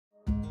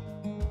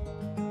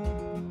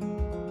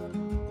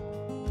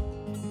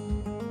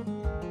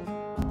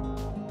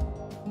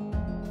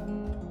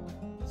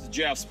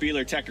Jeff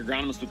Spieler, tech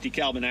agronomist with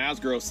DeKalb and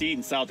Asgrow Seed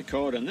in South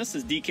Dakota, and this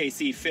is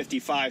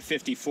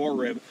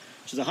DKC55-54RIB,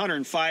 which is a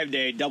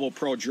 105-day double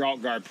pro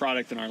drought guard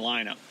product in our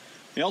lineup.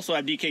 We also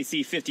have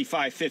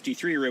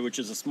DKC55-53RIB, which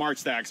is a Smart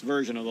Stacks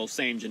version of those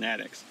same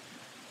genetics.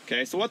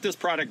 Okay, so what this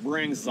product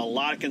brings is a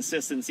lot of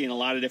consistency in a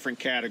lot of different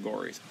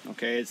categories.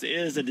 Okay, it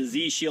is a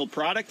disease shield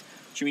product,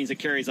 which means it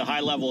carries a high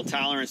level of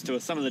tolerance to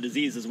some of the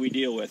diseases we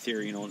deal with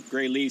here. You know,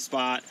 gray leaf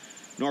spot,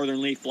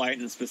 northern leaf blight,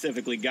 and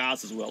specifically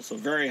GOS as well. So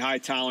very high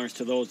tolerance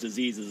to those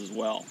diseases as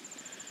well.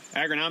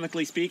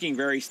 Agronomically speaking,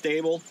 very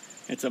stable.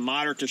 It's a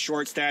moderate to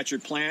short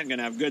statured plant, going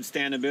to have good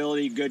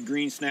standability, good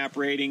green snap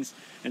ratings,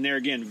 and there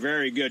again,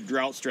 very good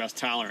drought stress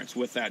tolerance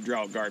with that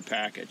drought guard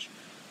package.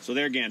 So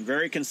there again,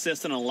 very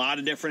consistent in a lot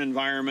of different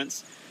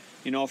environments.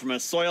 You know, from a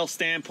soil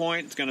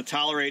standpoint, it's going to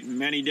tolerate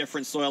many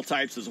different soil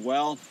types as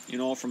well. You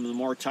know, from the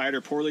more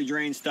tighter, poorly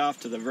drained stuff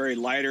to the very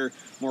lighter,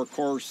 more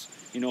coarse,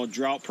 you know,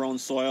 drought-prone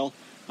soil.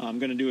 I'm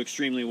going to do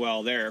extremely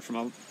well there. From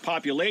a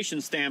population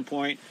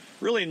standpoint,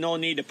 really no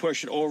need to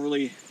push it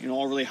overly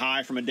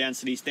high from a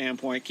density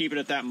standpoint. Keep it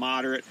at that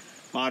moderate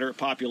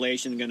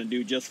population. Going to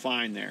do just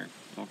fine there.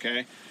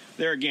 Okay.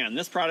 There again,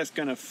 this product's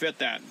going to fit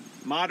that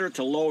moderate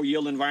to low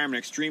yield environment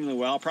extremely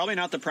well. Probably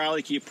not the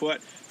product you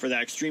put for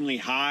that extremely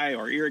high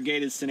or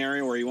irrigated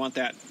scenario where you want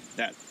that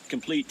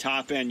complete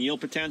top end yield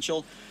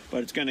potential,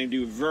 but it's going to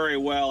do very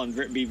well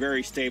and be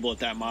very stable at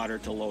that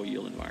moderate to low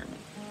yield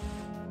environment.